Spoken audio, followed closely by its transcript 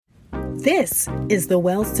This is the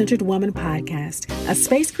Well-Centered Woman Podcast, a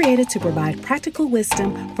space created to provide practical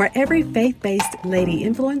wisdom for every faith-based lady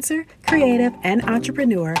influencer, creative, and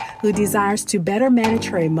entrepreneur who desires to better manage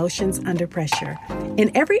her emotions under pressure.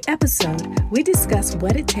 In every episode, we discuss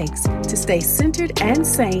what it takes to stay centered and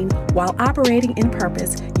sane while operating in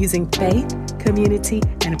purpose using faith, community,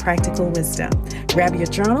 and practical wisdom. Grab your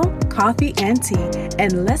journal, coffee, and tea,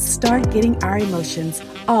 and let's start getting our emotions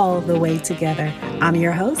all the way together. I'm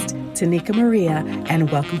your host, Tanika Maria, and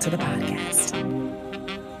welcome to the podcast.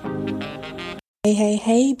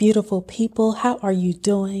 Hey, beautiful people. How are you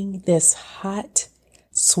doing this hot,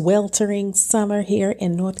 sweltering summer here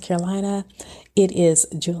in North Carolina? It is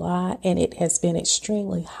July and it has been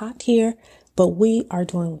extremely hot here, but we are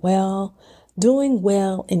doing well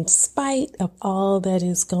in spite of all that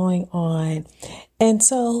is going on. And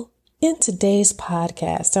so in today's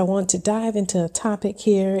podcast, I want to dive into a topic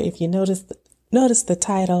here. If you notice the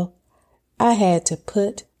title, I had to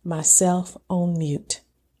put myself on mute.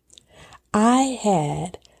 I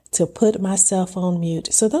had to put myself on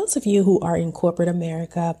mute. So those of you who are in corporate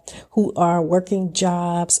America, who are working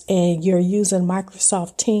jobs and you're using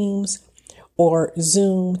Microsoft Teams or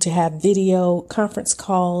Zoom to have video conference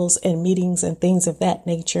calls and meetings and things of that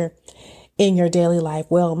nature in your daily life.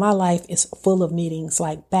 Well, my life is full of meetings,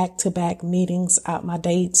 like back-to-back meetings. My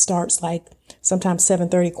day starts like sometimes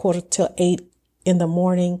 7:30, quarter till 8 in the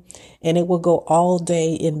morning, and it will go all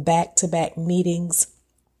day in back-to-back meetings.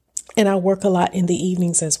 And I work a lot in the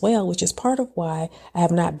evenings as well, which is part of why I have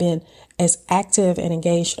not been as active and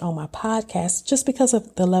engaged on my podcast, just because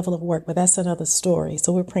of the level of work. But that's another story.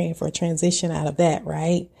 So we're praying for a transition out of that,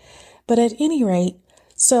 right? But at any rate,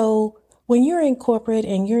 so when you're in corporate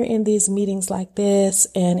and you're in these meetings like this,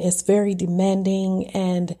 and it's very demanding,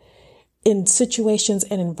 and in situations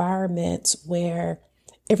and environments where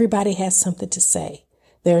everybody has something to say.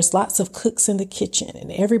 There's lots of cooks in the kitchen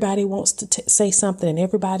and everybody wants to say something, and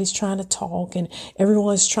everybody's trying to talk and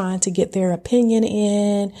everyone's trying to get their opinion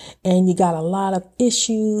in. And you got a lot of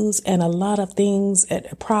issues and a lot of things and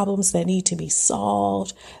problems that need to be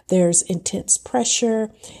solved. There's intense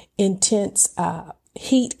pressure, intense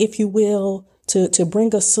heat, if you will, to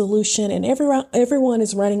bring a solution. And everyone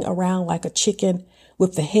is running around like a chicken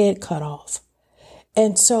with the head cut off.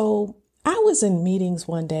 And so I was in meetings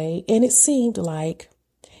one day, and it seemed like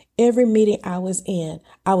every meeting I was in,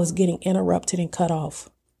 I was getting interrupted and cut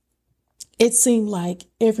off. It seemed like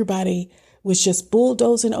everybody was just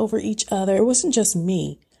bulldozing over each other. It wasn't just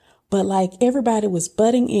me, but like everybody was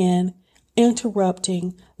butting in,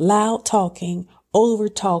 interrupting, loud talking, over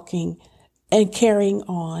talking, and carrying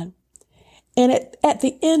on. And at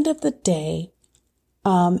the end of the day,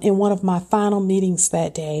 in one of my final meetings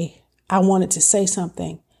that day, I wanted to say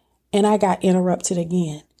something, and I got interrupted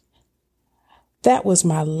again. That was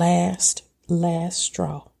my last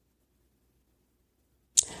straw.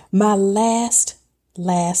 My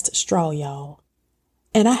last straw, y'all.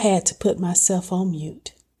 And I had to put myself on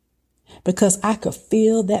mute because I could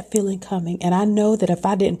feel that feeling coming. And I know that if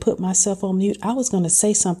I didn't put myself on mute, I was going to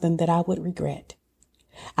say something that I would regret.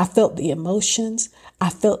 I felt the emotions. I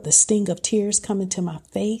felt the sting of tears coming to my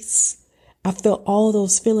face. I felt all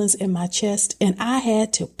those feelings in my chest, and I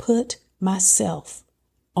had to put myself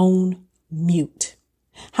on mute.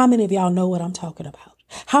 How many of y'all know what I'm talking about?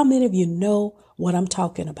 How many of you know what I'm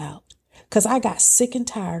talking about? Because I got sick and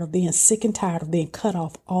tired of being cut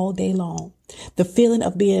off all day long. The feeling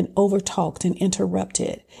of being overtalked and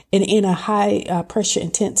interrupted and in a high pressure,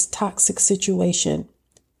 intense, toxic situation.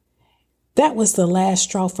 That was the last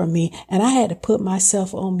straw for me. And I had to put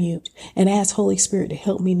myself on mute and ask Holy Spirit to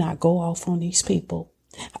help me not go off on these people.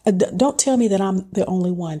 Don't tell me that I'm the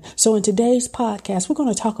only one. So in today's podcast, we're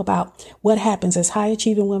going to talk about what happens as high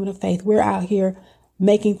achieving women of faith. We're out here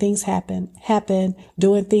making things happen,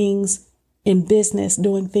 doing things in business,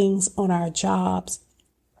 doing things on our jobs,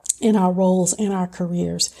 in our roles, in our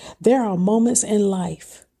careers. There are moments in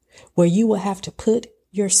life where you will have to put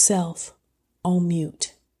yourself on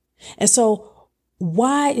mute. And so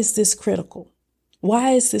why is this critical?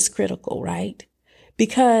 Why is this critical, right?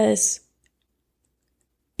 Because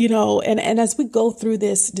and as we go through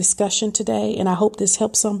this discussion today, and I hope this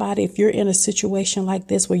helps somebody, if you're in a situation like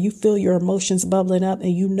this where you feel your emotions bubbling up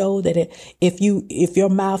and you know that if your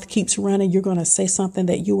mouth keeps running, you're going to say something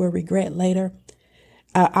that you will regret later.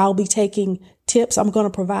 I'll be taking tips. I'm going to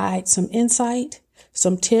provide some insight,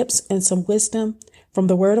 some tips, and some wisdom from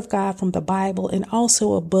the Word of God, from the Bible, and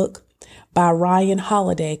also a book by Ryan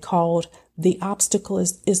Holiday called The Obstacle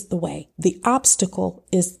is the Way. The Obstacle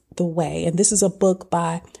is the Way. And this is a book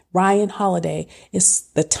by Ryan Holiday. It's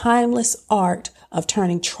the timeless art of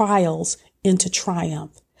turning trials into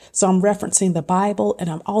triumph. So I'm referencing the Bible, and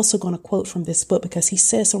I'm also going to quote from this book because he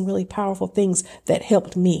says some really powerful things that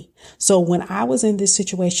helped me. So when I was in this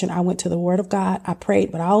situation, I went to the Word of God, I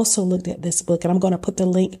prayed, but I also looked at this book, and I'm going to put the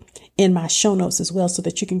link in my show notes as well so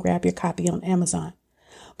that you can grab your copy on Amazon.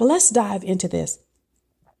 But let's dive into this.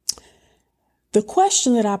 The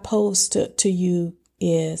question that I pose to you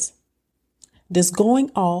is, does going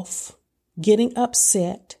off, getting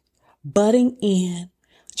upset, butting in,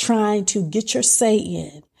 trying to get your say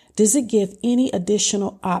in, does it give any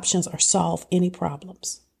additional options or solve any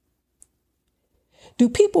problems? Do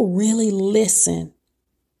people really listen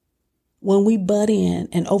when we butt in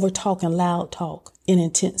and overtalk and loud talk in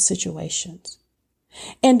intense situations?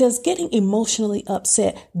 And does getting emotionally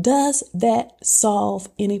upset, does that solve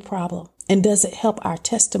any problem? And does it help our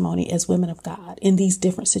testimony as women of God in these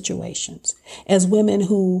different situations, as women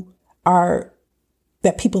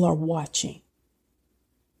that people are watching?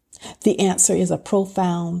 The answer is a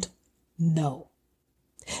profound no.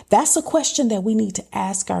 That's a question that we need to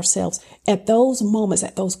ask ourselves at those moments,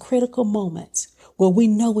 at those critical moments where we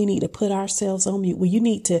know we need to put ourselves on mute, where you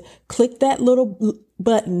need to click that little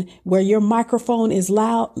button where your microphone is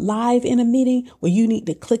live in a meeting, where you need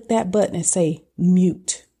to click that button and say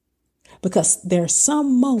mute. Because there are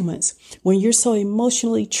some moments when you're so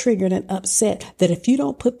emotionally triggered and upset that if you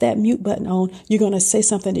don't put that mute button on, you're going to say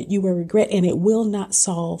something that you will regret, and it will not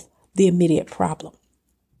solve the immediate problem.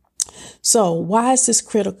 So why is this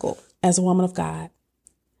critical as a woman of God?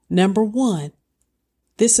 Number one,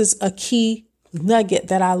 this is a key nugget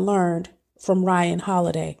that I learned from Ryan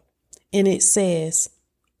Holiday. And it says,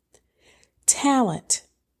 talent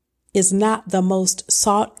is not the most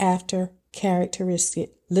sought after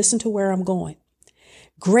characteristic. Listen to where I'm going.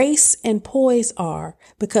 Grace and poise are,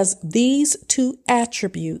 because these two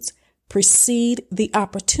attributes precede the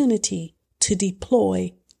opportunity to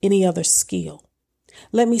deploy any other skill.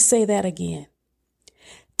 Let me say that again.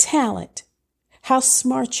 Talent, how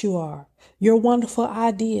smart you are, your wonderful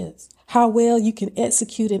ideas, how well you can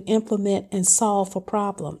execute and implement and solve for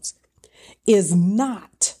problems, is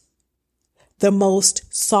not the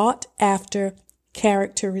most sought after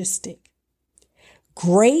characteristic.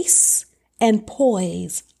 Grace and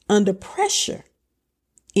poise under pressure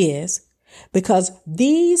is, because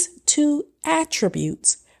these two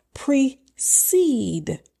attributes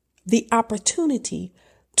precede the opportunity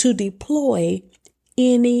to deploy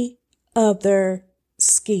any other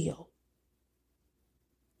skill.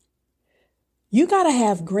 You got to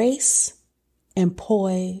have grace and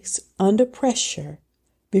poise under pressure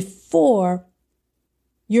before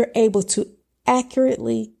you're able to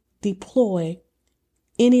accurately deploy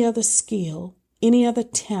any other skill, any other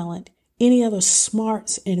talent, any other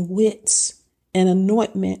smarts and wits and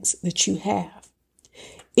anointments that you have.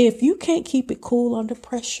 If you can't keep it cool under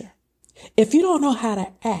pressure, if you don't know how to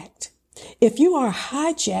act, if you are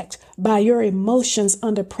hijacked by your emotions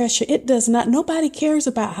under pressure, nobody cares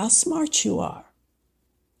about how smart you are.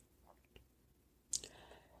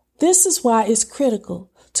 This is why it's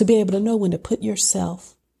critical to be able to know when to put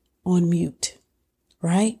yourself on mute,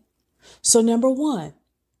 right? So number one,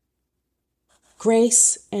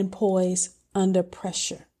 grace and poise under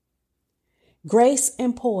pressure. Grace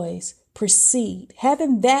and poise precede.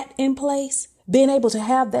 Having that in place, being able to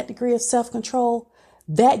have that degree of self-control,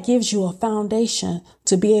 that gives you a foundation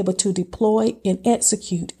to be able to deploy and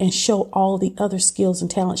execute and show all the other skills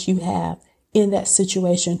and talents you have in that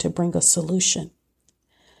situation to bring a solution.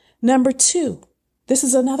 Number two, this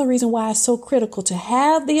is another reason why it's so critical to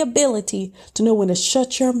have the ability to know when to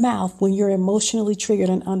shut your mouth when you're emotionally triggered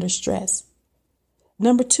and under stress.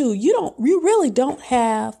 Number two, you really don't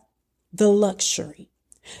have the luxury.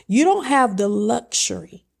 You don't have the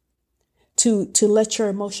luxury to let your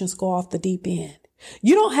emotions go off the deep end.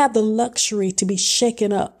 You don't have the luxury to be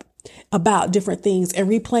shaken up about different things and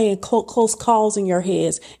replaying close calls in your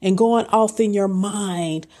heads and going off in your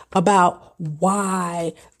mind about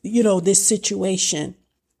why, this situation.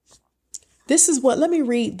 Let me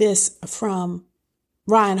read this from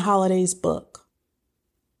Ryan Holiday's book.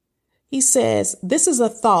 He says, this is a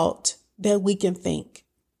thought that we can think.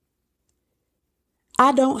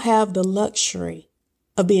 I don't have the luxury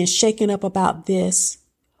of being shaken up about this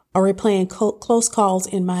or replaying close calls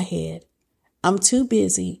in my head. I'm too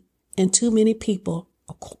busy and too many people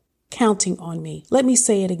are counting on me. Let me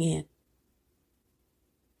say it again.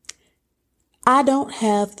 I don't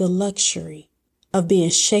have the luxury of being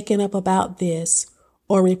shaken up about this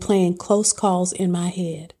or replaying close calls in my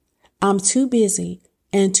head. I'm too busy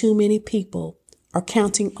and too many people are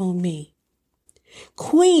counting on me.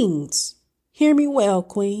 Queens, hear me well,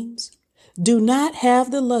 queens, do not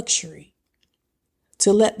have the luxury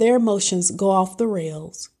to let their emotions go off the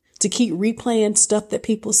rails, to keep replaying stuff that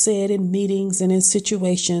people said in meetings and in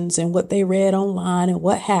situations and what they read online and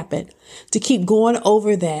what happened, to keep going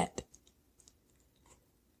over that.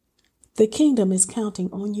 The kingdom is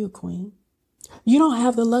counting on you, Queen. You don't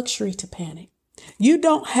have the luxury to panic. You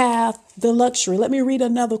don't have the luxury. Let me read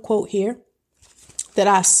another quote here that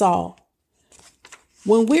I saw.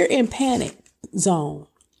 When we're in panic zone,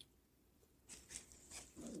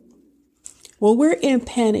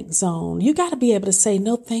 you got to be able to say,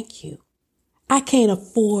 no, thank you. I can't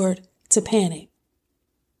afford to panic.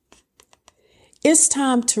 It's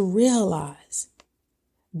time to realize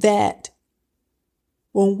that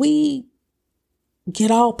when we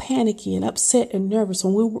get all panicky and upset and nervous,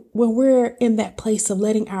 when we're in that place of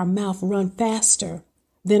letting our mouth run faster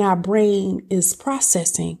than our brain is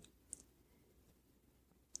processing,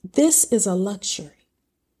 this is a luxury.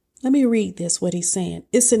 Let me read this, what he's saying.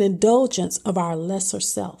 It's an indulgence of our lesser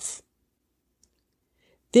self.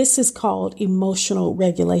 This is called emotional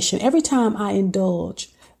regulation. Every time I indulge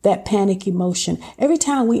that panic emotion, every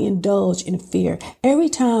time we indulge in fear, every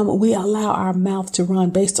time we allow our mouth to run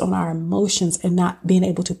based on our emotions and not being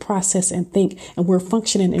able to process and think, and we're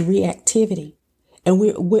functioning in reactivity, and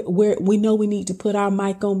we know we need to put our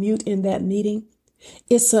mic on mute in that meeting,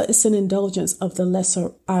 it's an indulgence of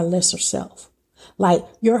our lesser self. Like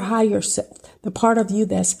your higher self, the part of you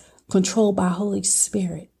that's controlled by Holy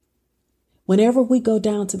Spirit. Whenever we go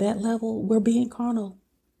down to that level, we're being carnal.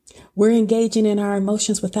 We're engaging in our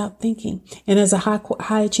emotions without thinking. And as a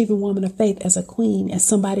high achieving woman of faith, as a queen, as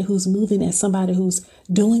somebody who's moving, as somebody who's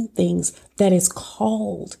doing things that is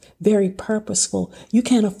called very purposeful, you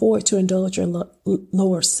can't afford to indulge your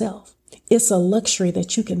lower self. It's a luxury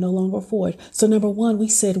that you can no longer afford. So number one, we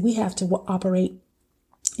said we have to operate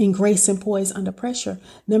in grace and poise under pressure.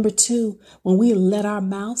 Number two, when we let our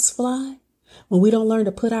mouths fly, when we don't learn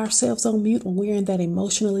to put ourselves on mute, when we're in that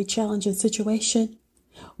emotionally challenging situation,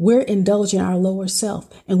 we're indulging our lower self,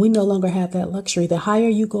 and we no longer have that luxury. The higher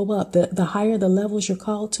you go up, the higher the levels you're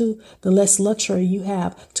called to, the less luxury you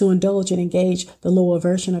have to indulge and engage the lower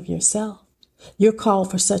version of yourself. You're called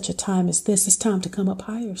for such a time as this. It's time to come up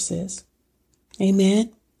higher, sis.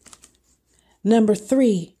 Amen. Number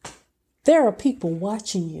three, there are people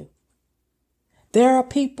watching you. There are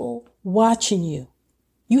people watching you.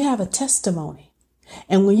 You have a testimony.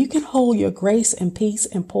 And when you can hold your grace and peace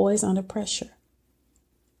and poise under pressure,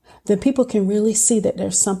 then people can really see that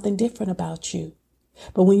there's something different about you.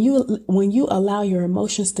 But when you allow your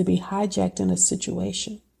emotions to be hijacked in a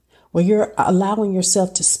situation where you're allowing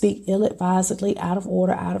yourself to speak ill-advisedly, out of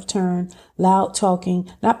order, out of turn, loud talking,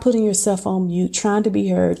 not putting yourself on mute, trying to be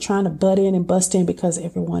heard, trying to butt in and bust in because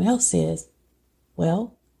everyone else is,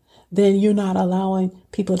 well, then you're not allowing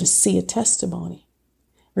people to see a testimony.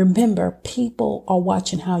 Remember, people are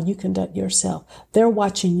watching how you conduct yourself. They're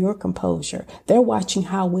watching your composure. They're watching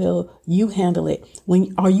how well you handle it.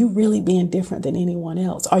 Are you really being different than anyone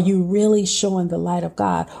else? Are you really showing the light of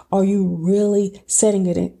God? Are you really setting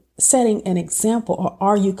an example, or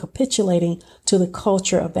are you capitulating to the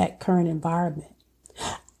culture of that current environment?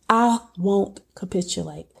 I won't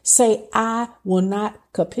capitulate. Say, I will not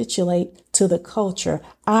capitulate to the culture.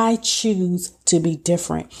 I choose to be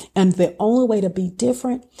different. And the only way to be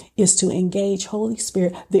different is to engage Holy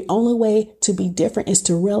Spirit. The only way to be different is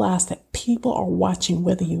to realize that people are watching,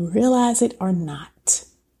 whether you realize it or not.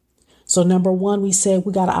 So number one, we said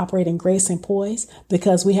we got to operate in grace and poise,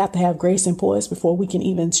 because we have to have grace and poise before we can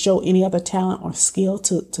even show any other talent or skill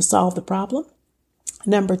to solve the problem.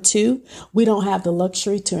 Number two, we don't have the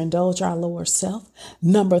luxury to indulge our lower self.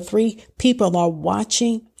 Number three, people are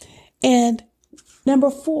watching. And number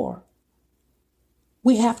four,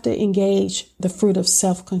 we have to engage the fruit of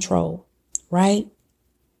self-control, right?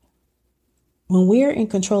 When we're in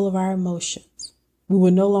control of our emotions, we will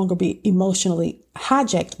no longer be emotionally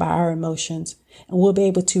hijacked by our emotions, and we'll be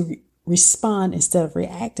able to respond instead of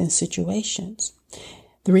react in situations.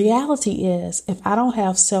 The reality is, if I don't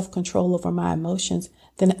have self-control over my emotions,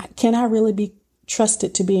 then can I really be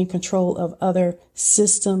trusted to be in control of other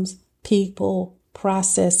systems, people,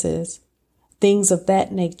 processes, things of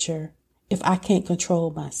that nature, if I can't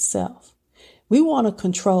control myself? We want to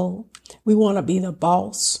control. We want to be the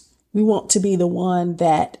boss. We want to be the one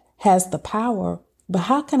that has the power. But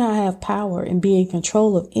how can I have power and be in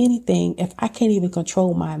control of anything if I can't even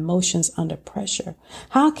control my emotions under pressure?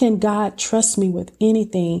 How can God trust me with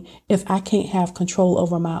anything if I can't have control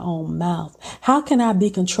over my own mouth? How can I be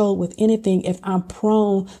controlled with anything if I'm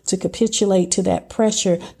prone to capitulate to that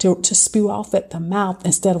pressure to spew off at the mouth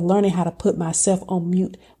instead of learning how to put myself on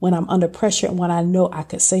mute when I'm under pressure and when I know I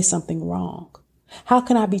could say something wrong? How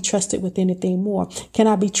can I be trusted with anything more? Can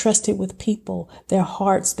I be trusted with people, their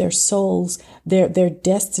hearts, their souls, their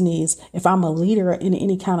destinies? If I'm a leader in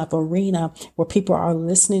any kind of arena where people are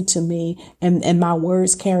listening to me and my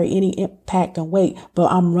words carry any impact and weight,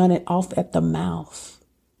 but I'm running off at the mouth.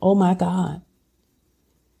 Oh my God.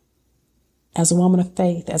 As a woman of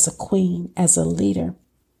faith, as a queen, as a leader,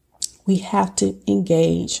 we have to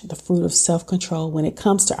engage the fruit of self-control when it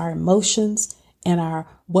comes to our emotions and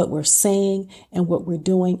what we're saying and what we're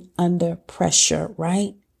doing under pressure,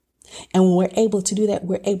 right? And when we're able to do that,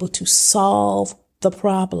 we're able to solve the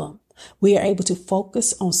problem. We are able to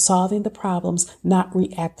focus on solving the problems, not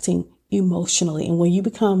reacting emotionally. And when you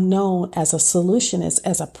become known as a solutionist,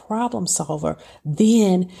 as a problem solver,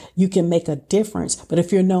 then you can make a difference. But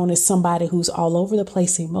if you're known as somebody who's all over the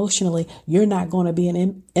place emotionally, you're not going to be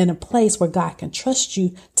in a place where God can trust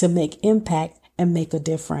you to make impact and make a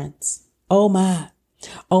difference. Oh my.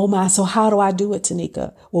 Oh my. So how do I do it,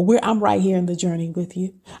 Tanika? Well, I'm right here in the journey with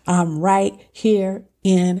you. I'm right here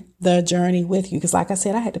in the journey with you. Because like I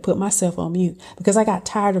said, I had to put myself on mute because I got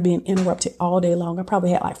tired of being interrupted all day long. I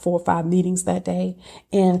probably had like 4 or 5 meetings that day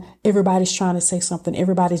and everybody's trying to say something.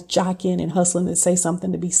 Everybody's jockeying and hustling to say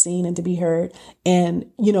something to be seen and to be heard. And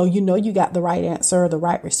you got the right answer or the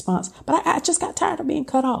right response, but I just got tired of being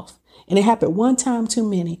cut off. And it happened one time too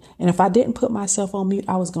many. And if I didn't put myself on mute,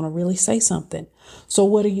 I was going to really say something. So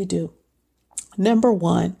what do? Number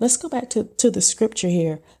 1, let's go back to the scripture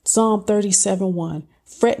here. Psalm 37:1.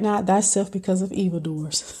 Fret not thyself because of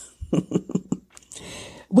evildoers.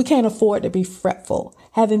 We can't afford to be fretful.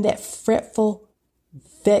 Having that fretful,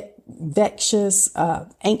 vexatious,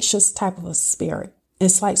 anxious type of a spirit.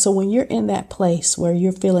 It's like, so when you're in that place where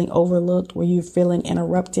you're feeling overlooked, where you're feeling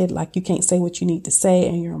interrupted, like you can't say what you need to say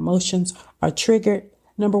and your emotions are triggered.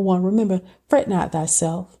 Number 1, remember, fret not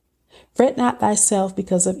thyself. Fret not thyself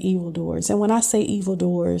because of evildoers. And when I say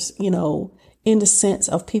evildoers, in the sense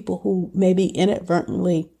of people who may be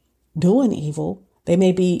inadvertently doing evil, they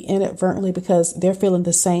may be inadvertently because they're feeling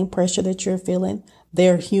the same pressure that you're feeling.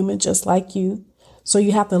 They're human just like you. So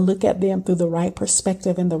you have to look at them through the right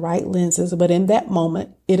perspective and the right lenses. But in that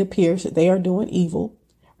moment, it appears that they are doing evil,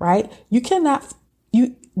 right? You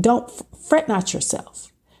don't fret not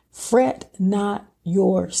yourself. Fret not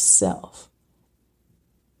yourself.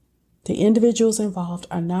 The individuals involved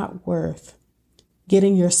are not worth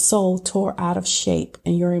getting your soul tore out of shape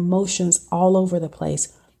and your emotions all over the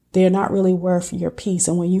place. They're not really worth your peace.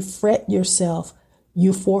 And when you fret yourself,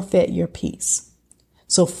 you forfeit your peace.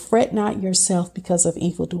 So fret not yourself because of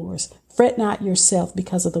evildoers. Fret not yourself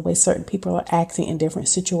because of the way certain people are acting in different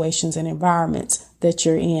situations and environments that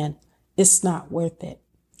you're in. It's not worth it,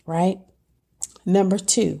 right? Number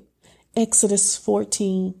 2, Exodus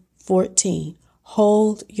 14:14.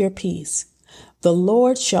 Hold your peace. The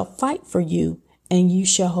Lord shall fight for you and you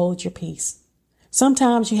shall hold your peace.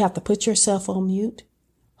 Sometimes you have to put yourself on mute,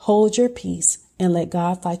 hold your peace, and let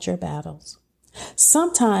God fight your battles.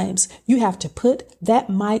 Sometimes you have to put that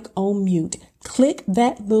mic on mute, click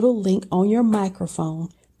that little link on your microphone,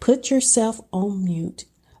 put yourself on mute.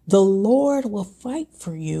 The Lord will fight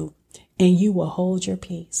for you and you will hold your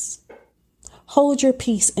peace. Hold your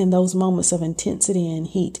peace in those moments of intensity and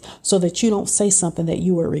heat so that you don't say something that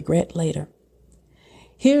you will regret later.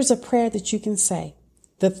 Here's a prayer that you can say.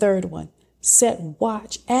 The third one,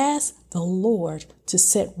 ask the Lord to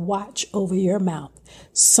set watch over your mouth.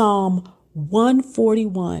 Psalm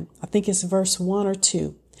 141, I think it's verse 1 or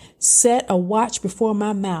 2. Set a watch before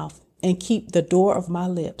my mouth and keep the door of my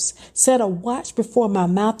lips. Set a watch before my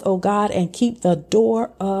mouth, O God, and keep the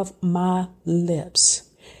door of my lips.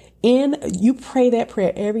 You pray that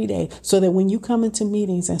prayer every day so that when you come into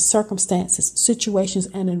meetings and circumstances, situations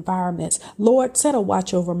and environments, Lord, set a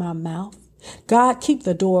watch over my mouth. God, keep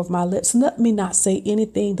the door of my lips. Let me not say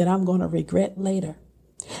anything that I'm going to regret later.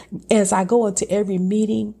 As I go into every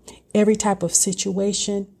meeting, every type of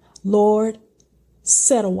situation, Lord,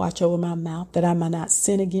 set a watch over my mouth that I might not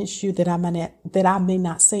sin against you, that I may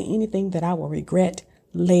not say anything that I will regret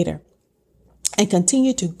later. And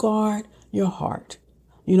continue to guard your heart.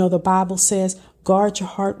 The Bible says, guard your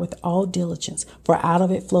heart with all diligence, for out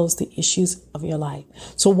of it flows the issues of your life.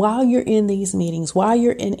 So while you're in these meetings, while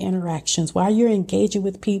you're in interactions, while you're engaging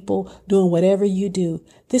with people, doing whatever you do,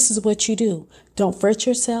 this is what you do. Don't fret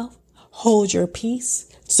yourself. Hold your peace.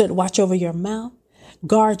 Watch over your mouth.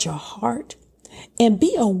 Guard your heart. And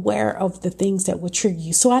be aware of the things that will trigger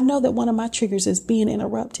you. So I know that one of my triggers is being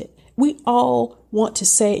interrupted. We all want to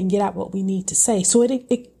say and get out what we need to say. So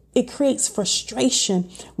it creates frustration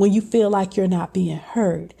when you feel like you're not being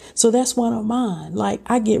heard. So that's one of mine. Like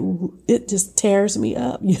it just tears me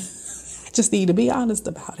up. I just need to be honest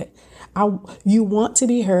about it. You want to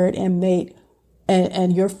be heard and made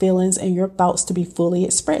and your feelings and your thoughts to be fully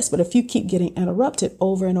expressed. But if you keep getting interrupted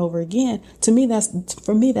over and over again, that's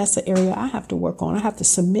the area I have to work on. I have to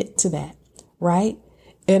submit to that, right?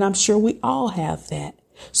 And I'm sure we all have that.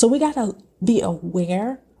 So we got to be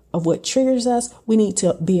aware of what triggers us. We need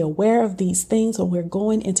to be aware of these things when we're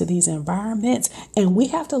going into these environments. And we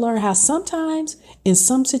have to learn how sometimes in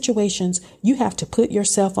some situations, you have to put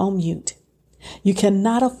yourself on mute. You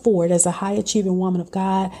cannot afford, as a high achieving woman of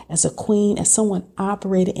God, as a queen, as someone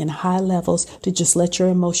operating in high levels, to just let your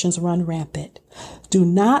emotions run rampant. Do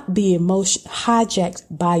not be hijacked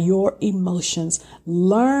by your emotions.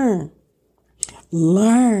 Learn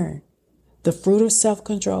the fruit of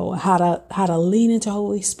self-control, how to lean into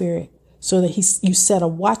Holy Spirit so that you set a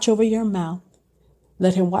watch over your mouth.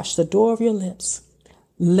 Let him watch the door of your lips.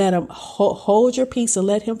 Let him hold your peace and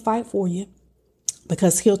let him fight for you,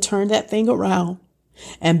 because he'll turn that thing around.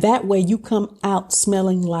 And that way you come out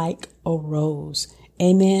smelling like a rose.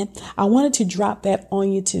 Amen. I wanted to drop that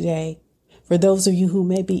on you today for those of you who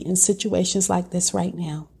may be in situations like this right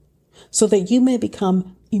now, so that you may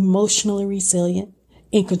become emotionally resilient,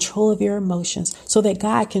 in control of your emotions, so that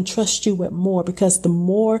God can trust you with more, because the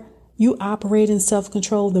more you operate in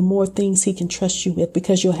self-control, the more things he can trust you with,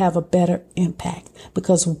 because you'll have a better impact.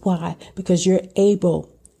 Because why? Because you're able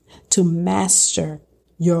to master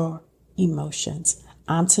your emotions.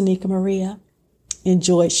 I'm Tanika Maria.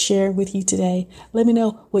 Enjoyed sharing with you today. Let me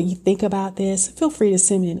know what you think about this. Feel free to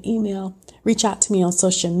send me an email. Reach out to me on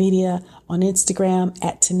social media, on Instagram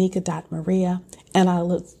at tanika.maria. And I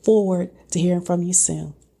look forward to hearing from you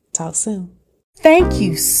soon. Talk soon. Thank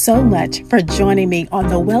you so much for joining me on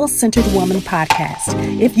the Well-Centered Woman podcast.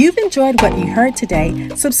 If you've enjoyed what you heard today,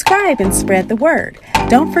 subscribe and spread the word.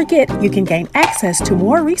 Don't forget, you can gain access to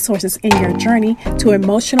more resources in your journey to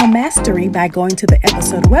emotional mastery by going to the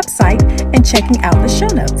episode website and checking out the show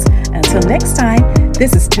notes. Until next time,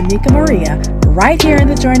 this is Tanika Maria, right here in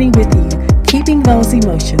the journey with you, keeping those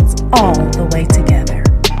emotions all the way together.